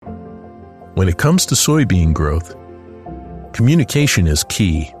When it comes to soybean growth, communication is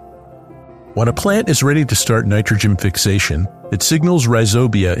key. When a plant is ready to start nitrogen fixation, it signals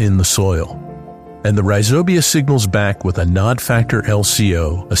rhizobia in the soil. And the rhizobia signals back with a nod factor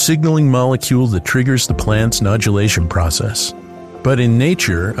LCO, a signaling molecule that triggers the plant's nodulation process. But in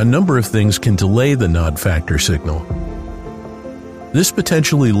nature, a number of things can delay the nod factor signal. This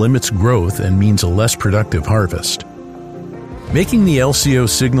potentially limits growth and means a less productive harvest. Making the LCO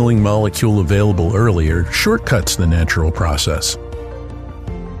signaling molecule available earlier shortcuts the natural process.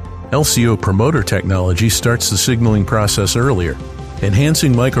 LCO promoter technology starts the signaling process earlier,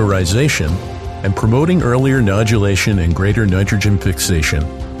 enhancing mycorrhization and promoting earlier nodulation and greater nitrogen fixation.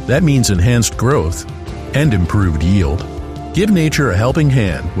 That means enhanced growth and improved yield. Give nature a helping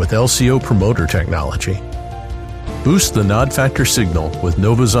hand with LCO promoter technology. Boost the nod factor signal with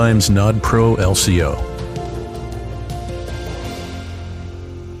Novozymes NodPro LCO.